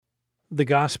The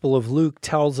Gospel of Luke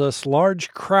tells us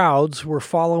large crowds were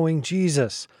following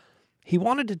Jesus. He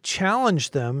wanted to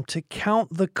challenge them to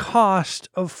count the cost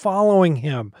of following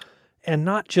him and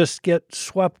not just get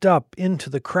swept up into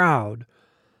the crowd.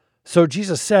 So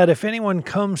Jesus said, "If anyone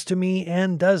comes to me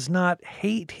and does not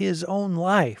hate his own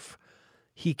life,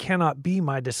 he cannot be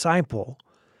my disciple."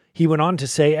 He went on to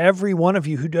say, "Every one of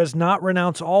you who does not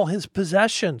renounce all his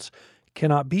possessions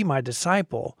cannot be my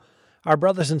disciple." Our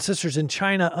brothers and sisters in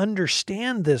China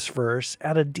understand this verse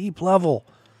at a deep level.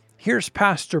 Here's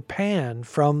Pastor Pan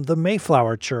from the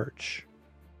Mayflower Church.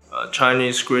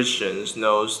 Chinese Christians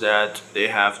knows that they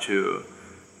have to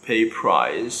pay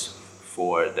price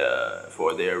for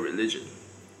their religion.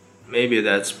 Maybe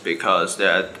that's because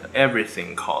that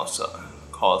everything costs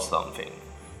something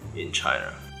in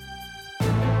China.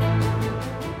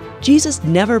 Jesus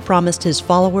never promised his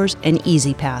followers an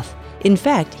easy path. In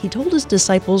fact, he told his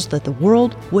disciples that the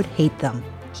world would hate them.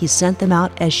 He sent them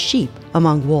out as sheep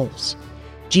among wolves.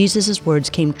 Jesus' words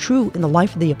came true in the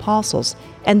life of the apostles,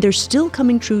 and they're still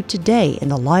coming true today in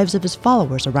the lives of his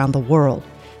followers around the world.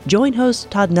 Join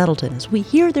host Todd Nettleton as we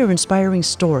hear their inspiring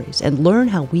stories and learn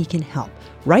how we can help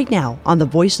right now on the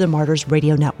Voice of the Martyrs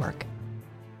Radio Network.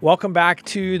 Welcome back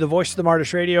to the Voice of the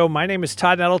Martyrs Radio. My name is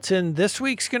Todd Nettleton. This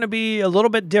week's going to be a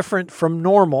little bit different from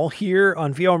normal here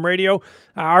on VOM Radio.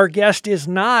 Our guest is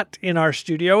not in our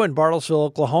studio in Bartlesville,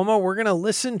 Oklahoma. We're going to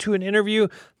listen to an interview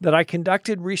that I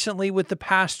conducted recently with the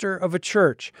pastor of a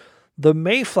church. The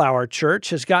Mayflower Church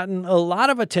has gotten a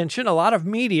lot of attention, a lot of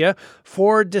media,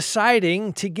 for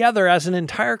deciding together as an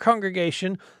entire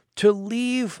congregation to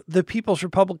leave the People's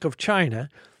Republic of China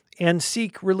and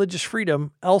seek religious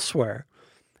freedom elsewhere.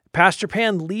 Pastor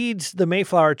Pan leads the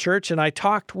Mayflower Church, and I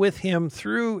talked with him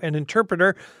through an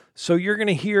interpreter, so you're going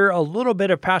to hear a little bit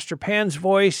of Pastor Pan's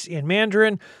voice in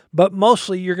Mandarin, but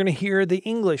mostly you're going to hear the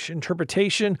English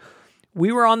interpretation.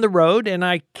 We were on the road, and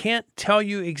I can't tell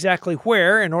you exactly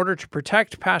where in order to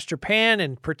protect Pastor Pan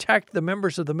and protect the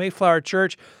members of the Mayflower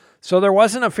Church. So there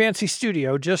wasn't a fancy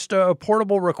studio, just a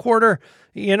portable recorder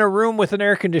in a room with an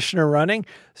air conditioner running.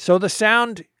 So the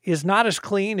sound is not as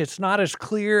clean, it's not as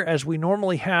clear as we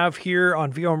normally have here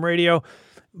on VOM Radio,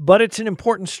 but it's an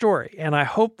important story, and I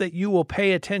hope that you will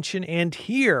pay attention and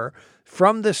hear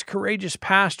from this courageous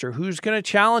pastor who's going to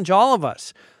challenge all of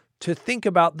us to think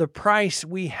about the price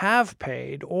we have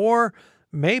paid or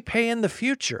may pay in the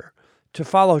future to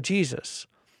follow Jesus.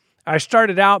 I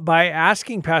started out by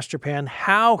asking Pastor Pan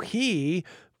how he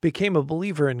became a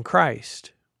believer in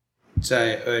Christ.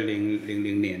 在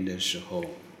2000年的时候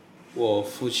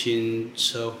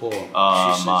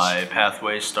My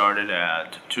pathway started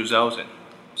at 2000.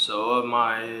 So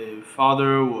my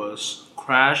father was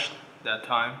crashed that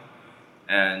time,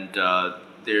 and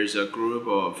there's a group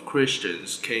of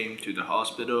Christians came to the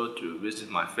hospital to visit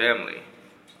my family.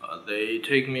 They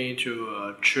take me to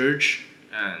a church,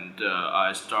 and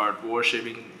I start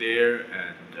worshiping there,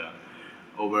 and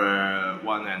over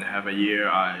 1.5 years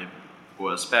I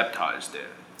was baptized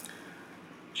there.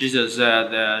 Jesus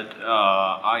said that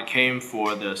I came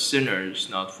for the sinners,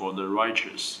 not for the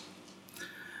righteous.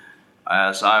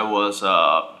 As I was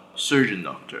a surgeon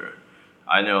doctor,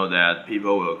 I know that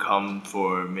people will come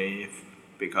for me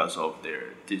because of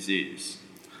their disease.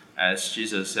 As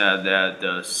Jesus said that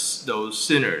those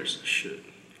sinners should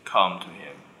come to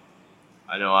him.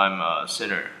 I know I'm a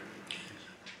sinner.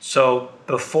 So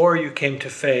before you came to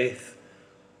faith,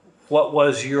 what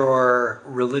was your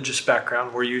religious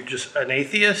background? Were you just an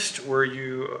atheist? Were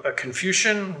you a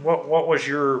Confucian? What was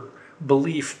your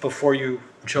belief before you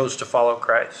chose to follow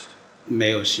Christ? 没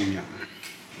有信仰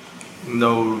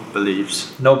No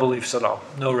beliefs. No beliefs at all.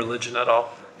 No religion at all.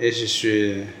 也就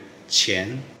是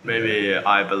钱 Maybe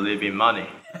I believe in money.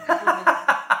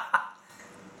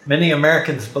 Many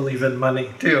Americans believe in money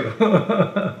too.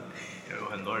 有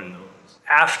很多人都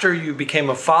After you became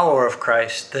a follower of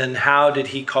Christ, then how did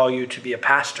he call you to be a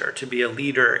pastor, to be a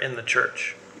leader in the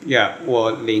church? Yeah,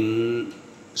 我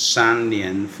03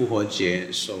年复活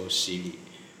节受洗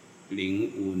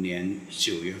05年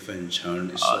9月份承认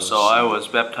受洗 So I was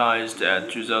baptized at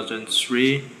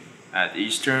 2003 at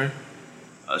Easter.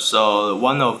 So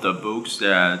one of the books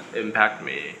that impact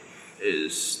me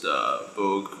is the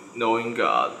book Knowing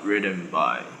God, written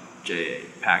by J.A.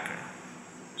 Packer.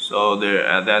 So there,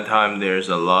 at that time, there's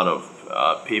a lot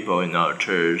of people in our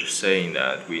church saying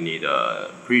that we need a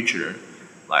preacher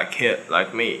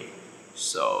like me.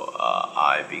 So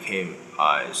I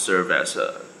served as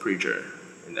a preacher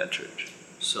in that church.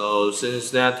 So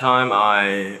since that time,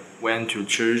 I went to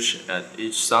church at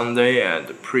each Sunday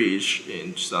and preached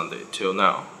each Sunday till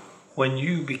now. When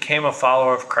you became a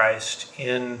follower of Christ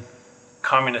in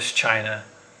communist China,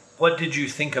 what did you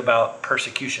think about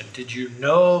persecution? Did you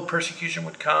know persecution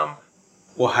would come?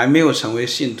 我还没有成为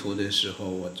信徒的时候，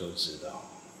我就知道。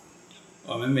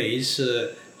我们每一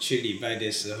次去礼拜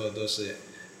的时候，都是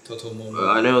偷偷摸摸。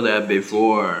I know that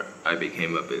before I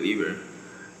became a believer,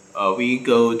 we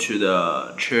go to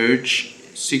the church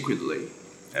secretly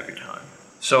every time.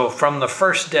 So from the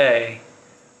first day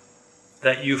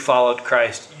that you followed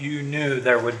Christ, you knew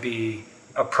there would be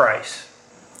a price.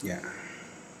 Yeah.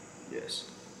 Yes.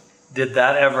 Did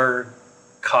that ever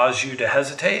cause you to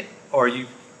hesitate, or you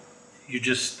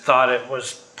just thought it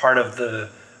was part of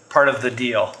the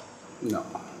deal? No.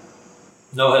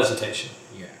 No hesitation.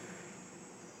 Yeah.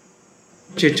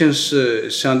 这正是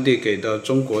上帝给到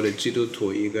中国的基督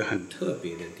徒一个很特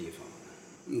别的地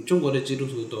方。中国的基督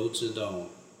徒都知道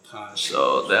他。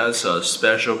So that's a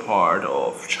special part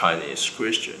of Chinese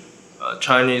Christian.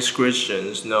 Chinese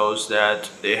Christians knows that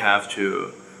they have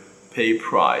to pay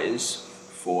price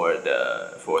for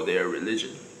their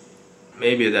religion.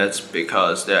 Maybe that's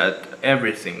because that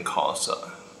everything costs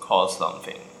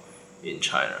something in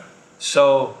China.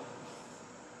 So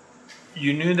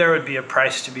you knew there would be a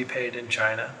price to be paid in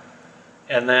China,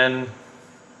 and then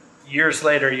years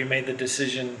later you made the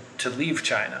decision to leave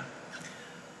China.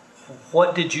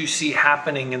 What did you see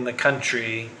happening in the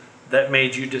country that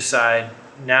made you decide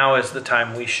now is the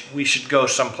time we should go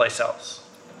someplace else?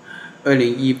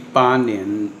 2018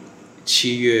年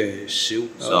7月15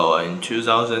日。So in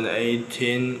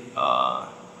 2018,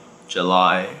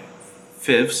 July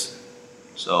 5th,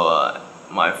 so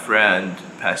my friend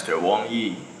Pastor Wang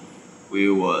Yi, we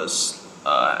was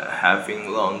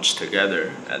having lunch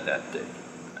together at that day.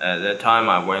 At that time,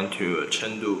 I went to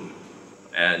Chengdu,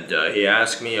 and he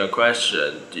asked me a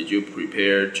question: did you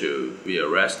prepare to be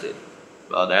arrested?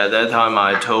 But at that time,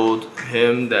 I told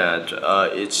him that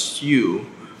it's you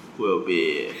who will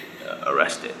be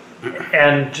arrested.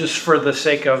 And just for the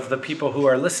sake of the people who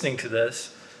are listening to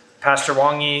this, Pastor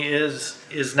Wang Yi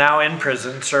is now in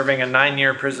prison, serving a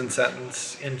 9-year prison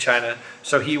sentence in China.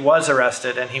 So he was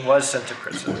arrested and he was sent to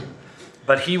prison.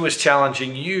 But he was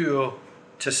challenging you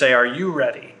to say, are you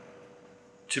ready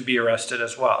to be arrested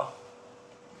as well?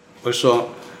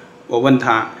 我问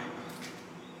他，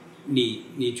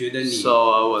你觉得你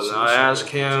So when I asked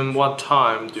him what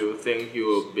time do you think you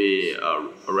will be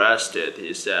arrested,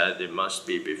 he said it must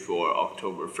be before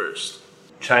October 1st.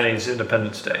 Chinese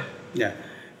Independence Day. Yeah.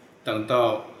 等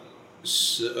到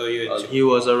12月9 He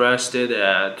was arrested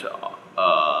at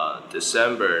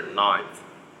December 9th,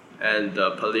 and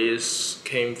the police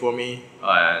came for me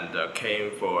and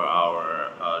came for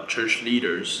our church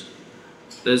leaders.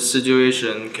 This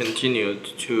situation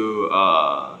continued to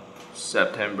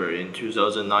September in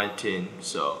 2019,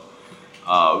 so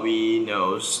we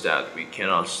knows that we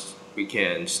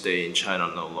can stay in China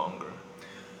no longer.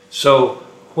 So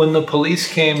when the police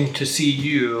came to see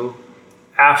you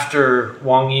after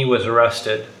Wang Yi was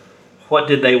arrested, what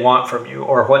did they want from you,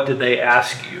 or what did they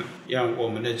ask you? 让我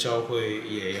们的教会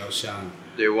也要像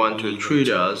They want to treat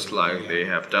us like they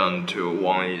have done to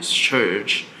Wang Yi's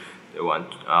church. They want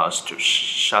us to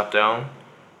shut down,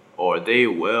 or they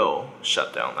will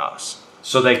shut down us.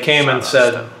 So they came and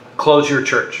said, close your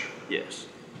church. Yes.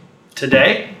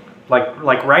 Today?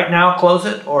 Like right now, close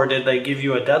it? Or did they give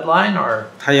you a deadline? Or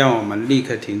他要我们立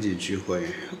刻停止聚会，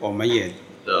我们也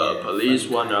The police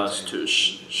want us to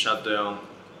shut down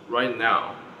right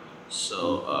now.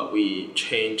 So we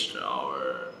changed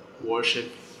our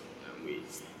worship and we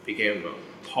became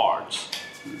parts.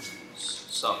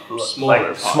 Some smaller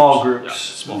like parts. small groups.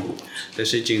 Yeah, small groups. 但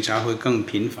是警察会更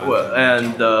频繁。 Well,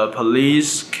 and the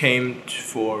police came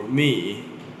for me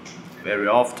very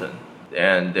often,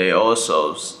 and they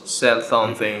also said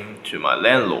something to my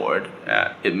landlord.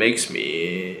 It makes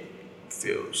me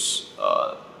feel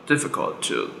difficult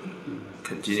to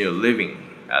continue living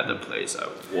at the place I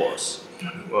was.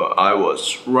 Well, I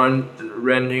was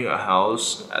renting a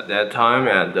house at that time,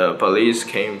 and the police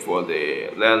came for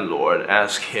the landlord,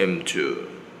 asked him to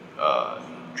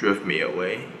drive me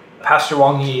away. Pastor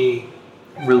Wang Yi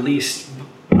released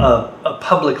a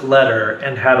public letter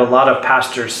and had a lot of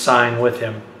pastors sign with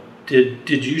him.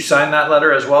 Did you sign that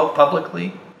letter as well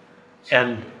publicly?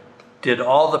 And did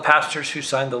all the pastors who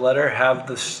signed the letter have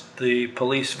the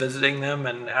police visiting them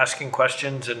and asking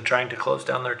questions and trying to close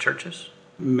down their churches?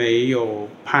 没有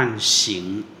判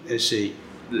刑，但是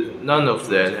None of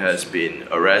them has been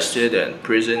arrested and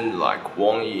imprisoned like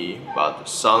Wang Yi, but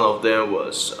some of them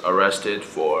was arrested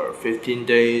for 15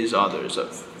 days, others a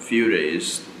few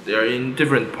days. They're in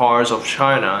different parts of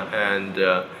China and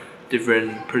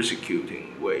different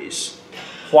persecuting ways.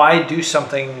 Why do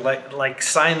something like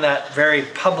sign that very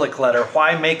public letter?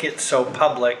 Why make it so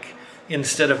public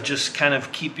instead of just kind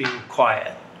of keeping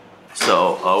quiet?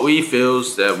 So we feel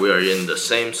that we are in the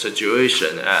same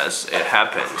situation as it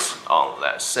happens on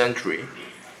last century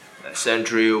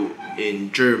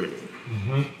in Germany.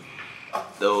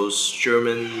 Those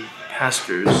German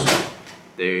pastors,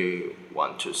 they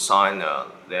want to sign a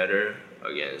letter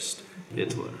against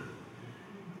Hitler.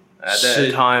 At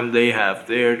that time, they have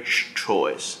their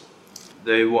choice.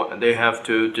 They have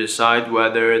to decide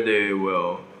whether they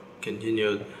will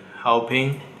continue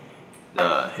helping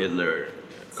the Hitler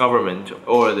government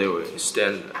or they will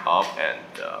stand up and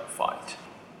fight.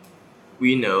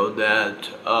 We know that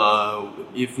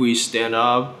if we stand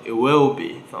up, it will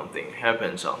be something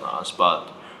happens on us,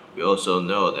 but we also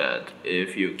know that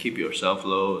if you keep yourself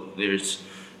low, there's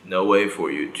no way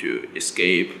for you to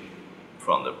escape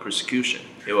from the persecution.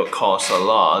 It will cost a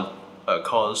lot,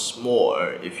 cost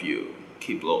more if you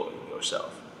keep lowering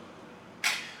yourself.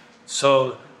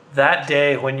 So that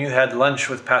day when you had lunch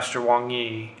with Pastor Wang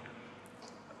Yi,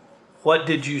 what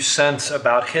did you sense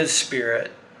about his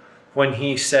spirit when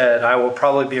he said, I will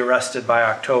probably be arrested by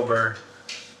October?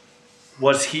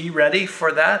 Was he ready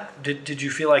for that? Did you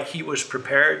feel like he was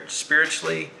prepared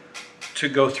spiritually to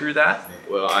go through that?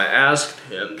 Well, I asked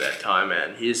him that time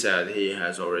and he said he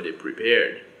has already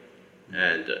prepared.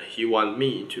 And he wanted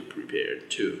me to prepare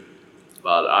too.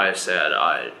 But I said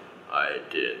I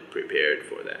didn't prepare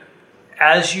for that.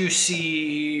 As you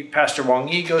see Pastor Wang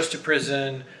Yi goes to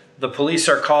prison, the police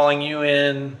are calling you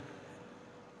in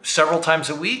several times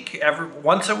a week,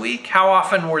 once a week. How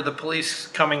often were the police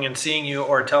coming and seeing you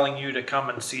or telling you to come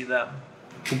and see them?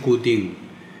 不固定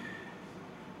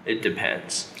It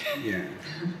depends. Yeah.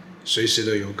 随时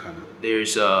都有可能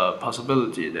There's a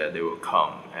possibility that they will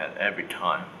come at every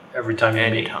time. Every time you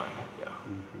meet. Anytime. Yeah.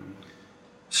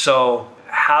 So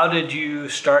how did you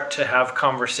start to have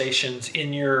conversations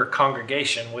in your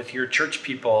congregation with your church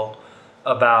people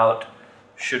about,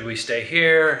 should we stay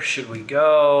here? Should we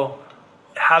go?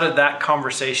 How did that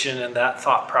conversation and that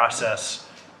thought process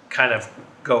kind of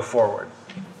go forward?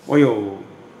 我有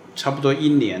差不多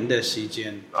1年的时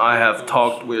间 I have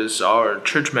talked with our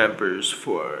church members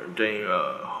for during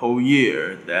a whole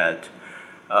year that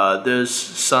this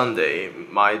Sunday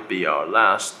might be our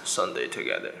last Sunday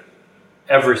together.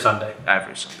 Every Sunday.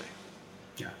 Every Sunday.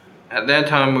 Yeah. At that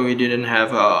time, we didn't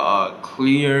have a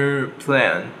clear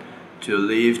plan to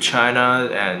leave China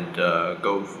and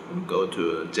go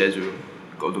to Jeju,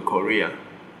 go to Korea.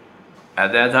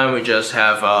 At that time, we just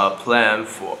have a plan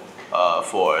for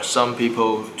some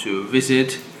people to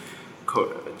visit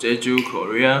Jeju,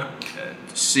 Korea,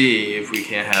 and see if we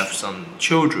can have some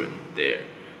children there,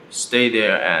 stay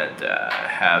there and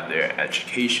have their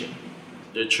education.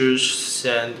 The church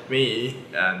sent me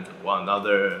and one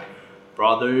other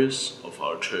brothers of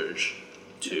our church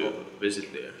to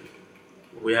visit there.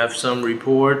 We have some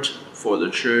report for the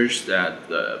church that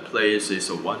the place is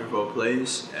a wonderful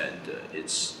place and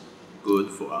it's good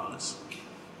for us.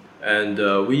 And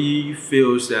we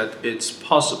feel that it's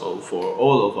possible for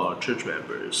all of our church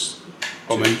members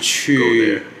我们 to go 去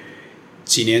there.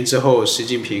 几年之后习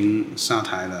近平上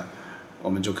台了我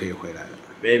们就可以回来了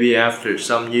Maybe after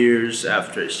some years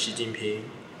after Xi Jinping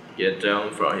get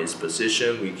down from his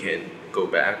position, we can go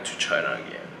back to China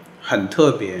again. 很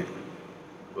特别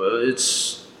Well,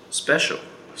 it's special.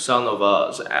 Some of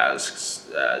us asks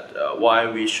that why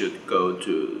we should go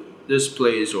to this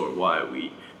place or why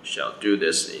we shall do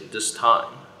this in this time.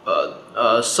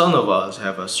 But some of us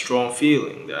have a strong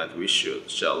feeling that we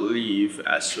shall leave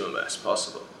as soon as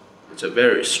possible. It's a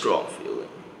very strong feeling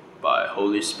by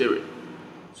Holy Spirit.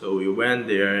 So we went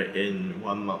there in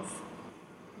 1 month.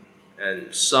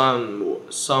 And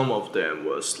some of them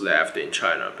was left in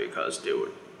China because they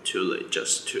were too late,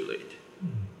 just too late.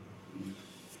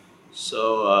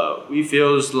 So we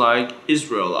feel like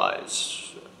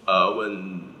Israelites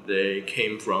when they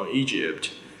came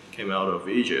out of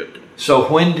Egypt. So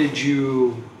when did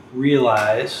you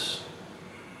realize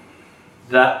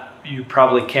that you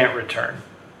probably can't return?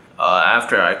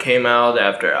 After I came out,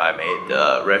 after I made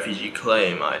the refugee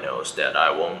claim, I know that I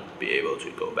won't be able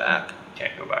to go back.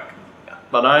 Can't go back. Yeah.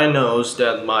 But I know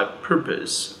that my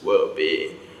purpose will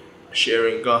be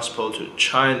sharing gospel to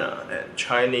China and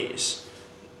Chinese.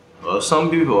 Well, some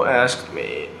people asked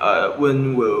me,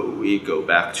 when will we go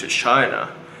back to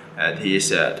China? And he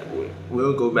said,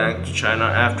 we'll go back to China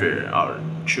after our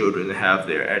children have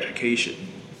their education.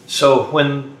 So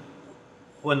when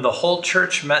the whole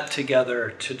church met together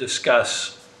to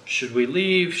discuss, should we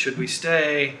leave, should we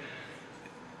stay?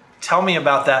 Tell me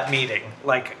about that meeting.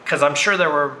 Because I'm sure there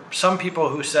were some people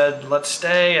who said, let's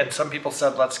stay, and some people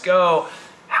said, let's go.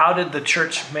 How did the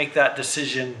church make that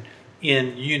decision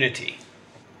in unity?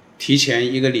 提前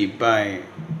1个礼拜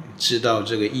知道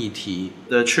这个议题。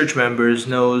 The church members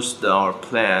knows our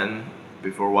plan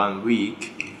before 1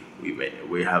 week.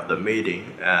 We have the meeting,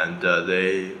 and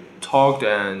they talked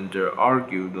and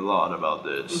argued a lot about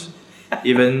this,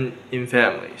 even in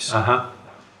families.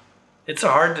 It's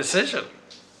a hard decision.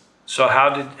 So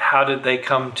how did they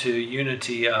come to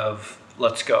unity of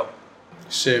let's go?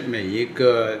 是每一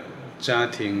个家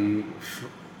庭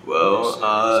Well,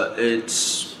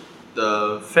 it's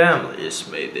the families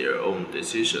made their own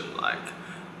decision. Like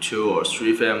 2 or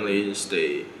 3 families,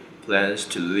 they plans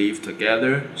to live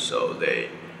together, so they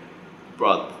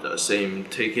brought the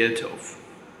ticket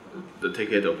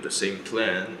of the same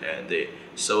plan, and they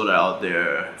sold out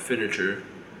their furniture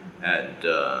and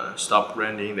stopped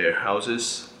renting their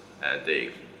houses, and they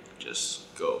just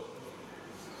go.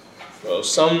 Well,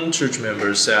 some church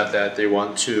members said that they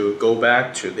want to go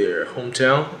back to their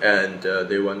hometown, and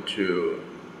they want to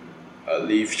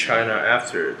leave China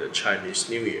after the Chinese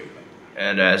New Year.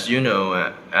 And as you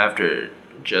know, after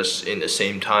just in the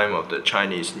same time of the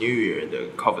Chinese New Year, the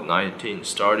COVID-19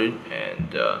 started,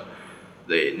 and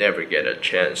they never get a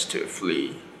chance to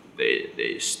flee.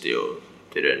 They still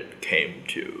didn't came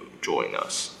to join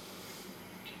us.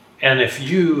 And if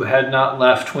you had not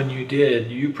left when you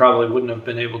did, you probably wouldn't have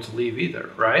been able to leave either,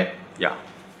 right? Yeah.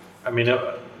 I mean,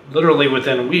 literally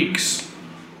within weeks,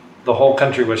 the whole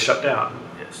country was shut down.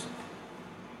 Yes.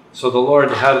 So the Lord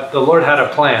had a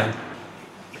plan.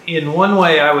 In one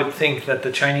way, I would think that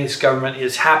the Chinese government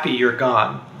is happy you're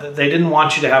gone. They didn't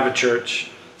want you to have a church,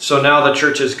 so now the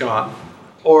church is gone.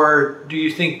 Or do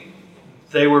you think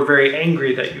they were very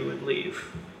angry that you would leave?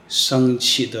 生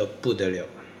气得不得了。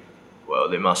 Well,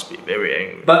 they must be very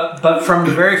angry. But from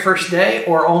the very first day,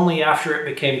 or only after it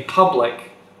became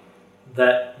public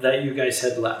that you guys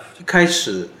had left? 开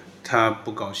始他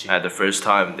不高兴。 At the first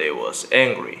time, they was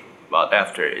angry, but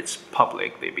after it's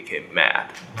public, they became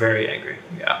mad. Very angry,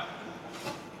 yeah.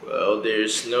 Well,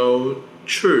 there's no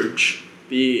church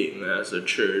being as a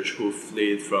church who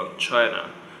fled from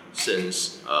China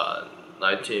since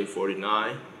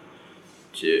 1949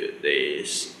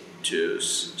 to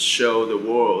show the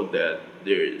world that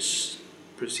there is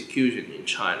persecution in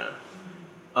China.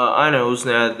 I know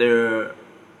that there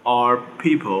are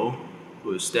people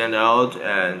who stand out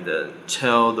and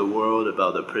tell the world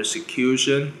about the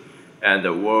persecution, and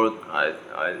the world,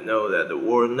 I know that the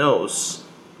world knows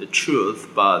the truth,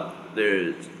 but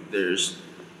there's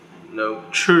no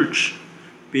church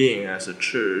being as a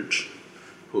church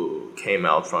who came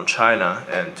out from China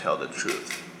and tell the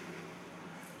truth.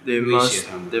 They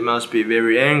must be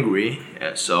very angry,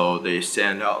 and so they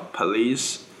sent out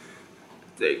police.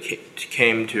 They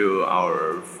came to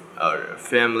our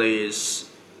families,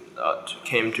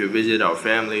 came to visit our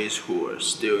families who were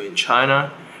still in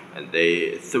China, and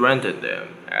they threatened them,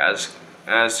 asked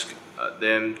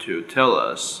them to tell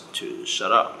us to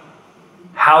shut up.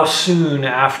 How soon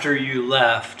after you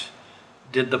left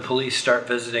did the police start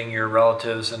visiting your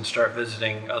relatives and start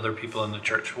visiting other people in the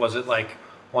church? Was it like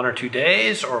 1 or 2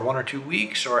 days, or 1 or 2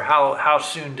 weeks, or how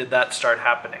soon did that start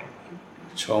happening?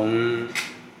 从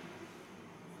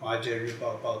华尔街日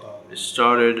报报道 It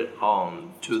started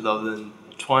on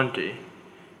 2020,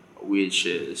 which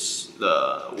is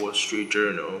the Wall Street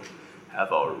Journal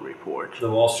have our report. The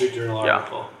Wall Street Journal Yeah.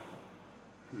 article.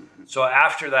 So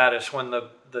after that is when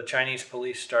the Chinese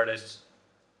police started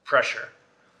pressure.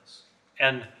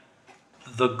 And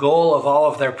the goal of all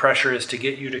of their pressure is to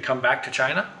get you to come back to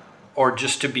China, or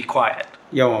just to be quiet?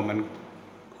 要我们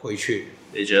回去。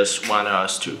 They just want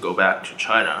us to go back to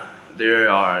China. There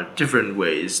are different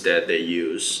ways that they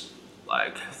use,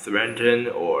 like threaten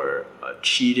or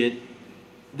cheated.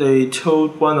 They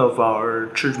told one of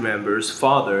our church members'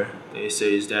 father, they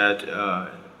says that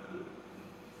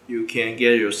you can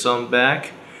get your son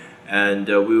back, and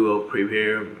we will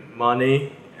prepare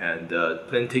money and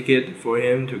plane ticket for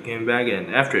him to come back,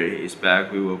 and after he's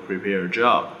back, we will prepare a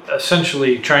job.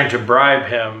 Essentially trying to bribe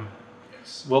him.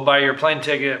 We'll buy your plane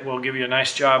ticket, we'll give you a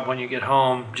nice job when you get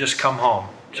home, just come home,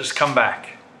 just come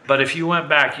back. But if you went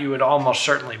back, you would almost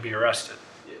certainly be arrested.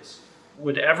 Yes.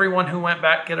 Would everyone who went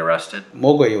back get arrested?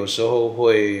 魔鬼有时候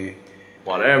会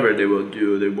Whatever they will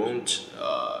do, they won't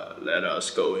let us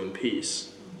go in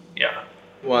peace. Yeah.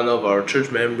 One of our church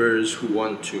members who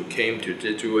came to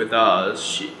visit with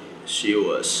us, she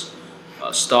was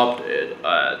stopped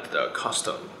at the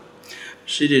custom.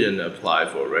 She didn't apply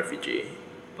for refugee,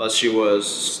 but she was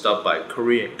stopped by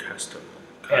Korean customs.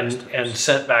 And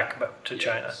sent back to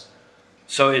China. Yes.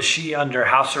 So is she under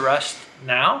house arrest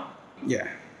now? yeah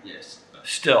Yes.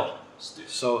 Still.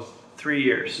 So 3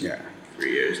 years. yeah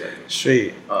 3 years, I think. 所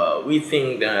以 We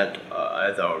think that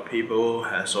as our people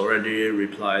has already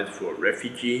replied for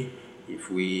refugee,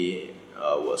 if we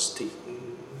was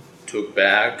took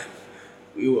back,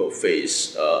 we will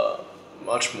face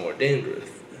much more danger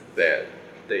that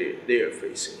they are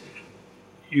facing.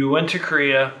 You went to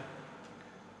Korea.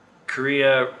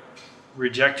 Korea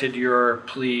rejected your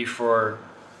plea for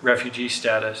refugee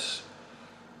status.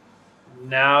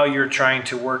 Now you're trying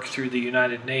to work through the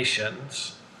United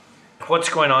Nations. What's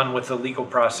going on with the legal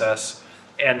process,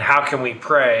 and how can we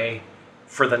pray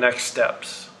for the next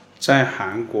steps? 在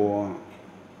韩国，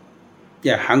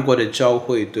韩国的教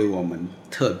会对我们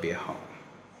特别好，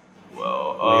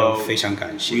 Well, 我要非常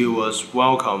感谢。 we was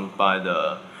welcomed by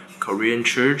the Korean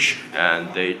church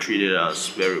and they treated us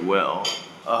very well.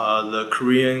 The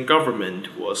Korean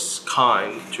government was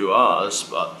kind to us,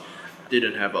 but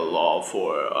didn't have a law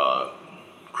for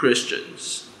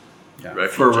Christians. Yeah.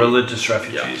 For Refugees. religious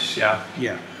refugees, yeah.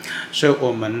 所以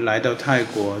我们来到泰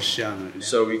国，像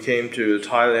So we came to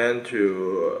Thailand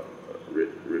to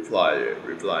reply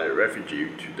refugee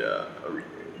to the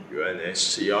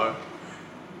UNHCR.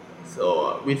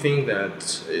 So we think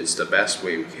that it's the best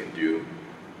way we can do.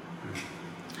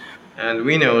 And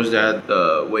we know that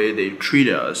the way they treat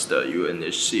us, the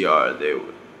UNHCR,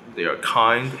 they are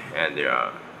kind and they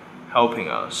are helping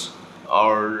us.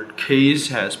 Our case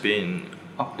has been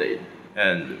updated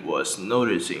and was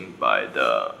noticing by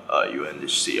the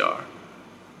UNHCR.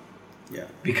 Yeah.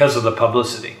 Because of the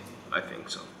publicity. I think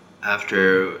so.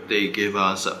 After they give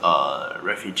us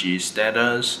refugee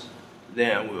status,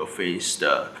 then we'll face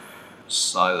the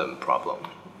asylum problem.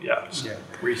 Yeah.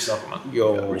 Resettlement.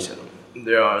 Resettlement.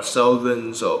 There are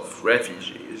thousands of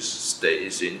refugees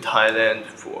stays in Thailand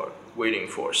for waiting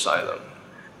for asylum.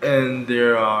 And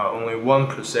there are only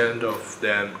 1% of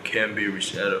them can be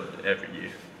resettled every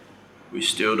year. We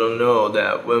still don't know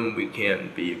that when we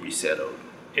can be resettled.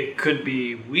 It could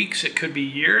be weeks, it could be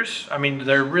years. I mean,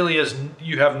 there really is,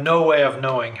 you have no way of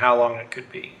knowing how long it could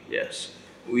be. Yes.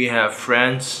 We have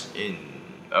friends in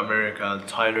America,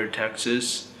 Tyler,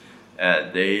 Texas,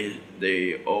 and they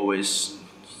always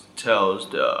tells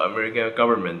the American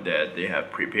government that they have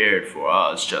prepared for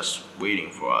us, just waiting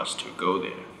for us to go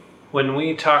there. When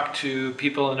we talk to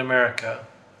people in America,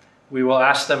 we will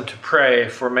ask them to pray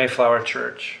for Mayflower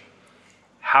Church.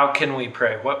 How can we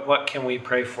pray? What can we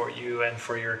pray for you and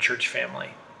for your church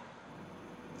family?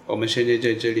 我们现在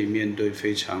在这里面对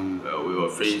非常 We were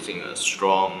facing a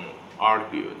strong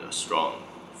argument, a strong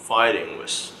fighting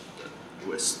with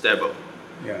devil.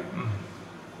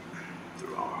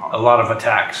 Through our heart. A lot of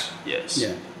attacks. Yes.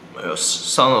 Yeah. Well,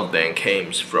 some of them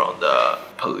came from the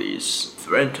police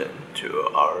threatened to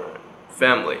our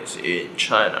families in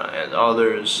China, and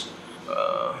others.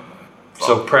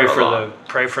 So pray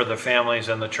for the families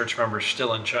and the church members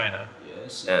still in China.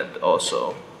 Yes, and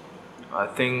also, I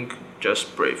think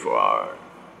just pray for our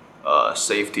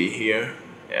safety here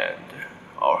and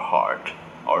our heart,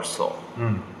 our soul.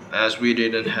 As we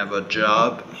didn't have a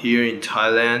job here in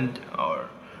Thailand, our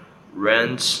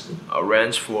rents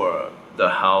for the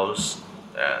house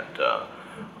and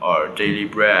our daily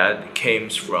bread came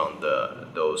from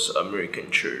those American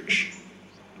church.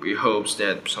 We hope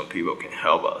that some people can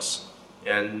help us.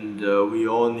 And we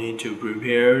all need to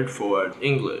prepare for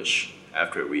English.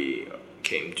 After we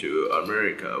came to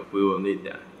America, we will need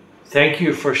that. Thank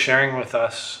you for sharing with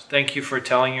us. Thank you for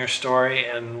telling your story,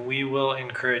 and we will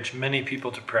encourage many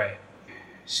people to pray.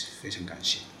 非常感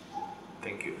谢。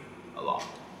 Thank you a lot.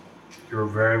 You're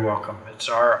very welcome. It's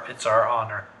our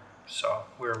honor. So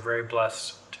we're very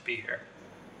blessed to be here.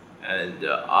 And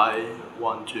I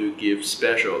want to give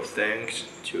special thanks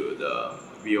to the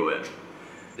VOM.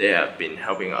 They have been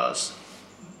helping us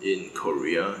in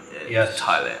Korea and Yes.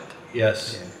 Thailand.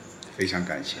 Yes. 非常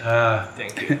感谢。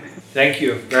 Thank you. Thank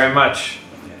you very much.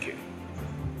 Thank you.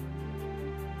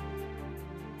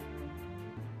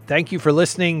 Thank you for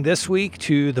listening this week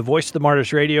to the Voice of the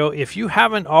Martyrs Radio. If you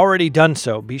haven't already done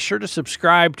so, be sure to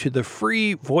subscribe to the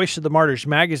free Voice of the Martyrs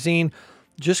magazine.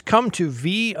 Just come to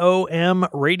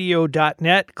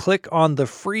VOMradio.net, click on the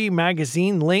free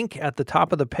magazine link at the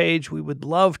top of the page. We would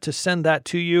love to send that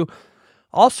to you.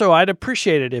 Also, I'd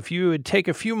appreciate it if you would take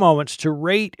a few moments to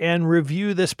rate and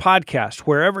review this podcast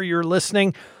wherever you're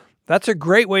listening. That's a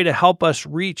great way to help us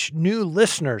reach new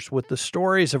listeners with the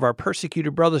stories of our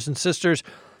persecuted brothers and sisters.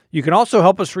 You can also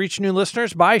help us reach new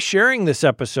listeners by sharing this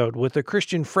episode with a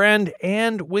Christian friend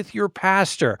and with your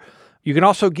pastor. You can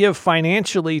also give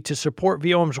financially to support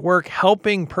VOM's work,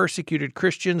 helping persecuted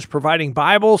Christians, providing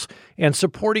Bibles, and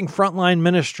supporting frontline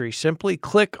ministry. Simply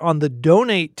click on the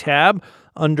Donate tab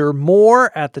under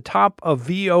More at the top of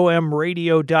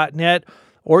VOMradio.net,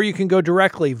 or you can go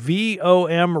directly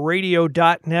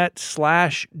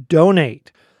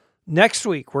vomradio.net/donate. Next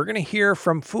week, we're going to hear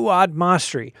from Fuad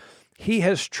Masri. He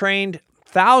has trained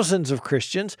thousands of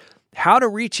Christians how to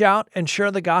reach out and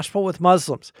share the gospel with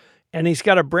Muslims. And he's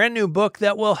got a brand new book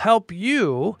that will help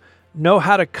you know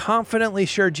how to confidently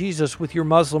share Jesus with your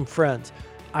Muslim friends.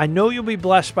 I know you'll be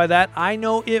blessed by that. I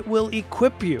know it will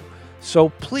equip you. So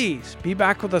please be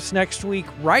back with us next week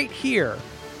right here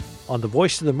on the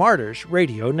Voice of the Martyrs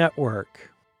Radio Network.